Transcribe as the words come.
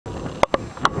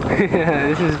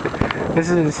Yeah,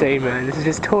 this is insane, man. This is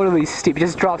just totally steep. It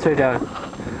just drops right down.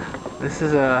 This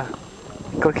is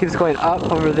keeps going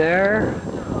up over there.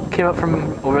 Came up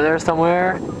from over there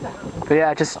somewhere. But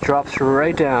yeah, it just drops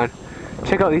right down.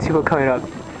 Check out these people coming up.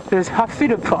 There's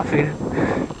huffing and puffing.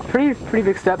 Pretty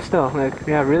big steps though. Like,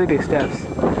 yeah, really big steps.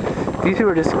 These people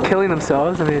are just killing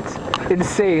themselves. I mean, it's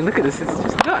insane. Look at this. It's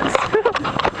just nuts.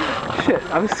 Shit,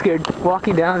 I'm scared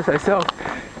walking down this myself.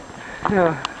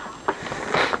 Yeah.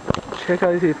 Check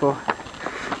out these people.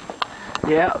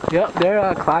 Yeah, yep,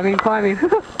 they're climbing.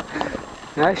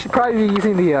 I should probably be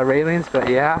using the railings, but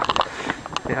yeah.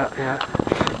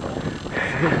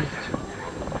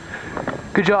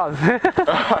 Good job.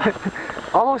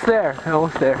 Almost there.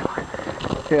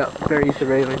 Yeah, better use the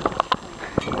railing.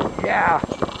 Yeah.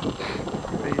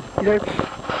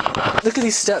 Look at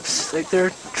these steps. Like they're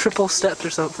triple steps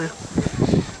or something.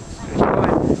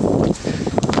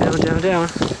 Down.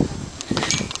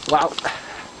 Wow.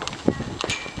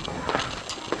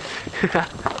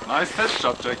 Nice test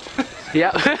subject.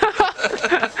 Yeah.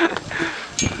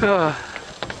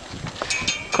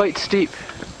 Quite steep.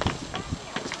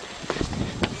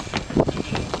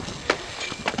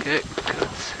 Okay.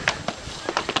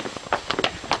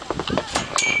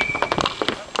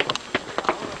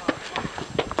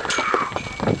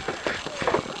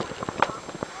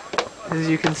 As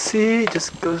you can see, it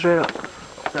just goes right up.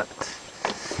 That.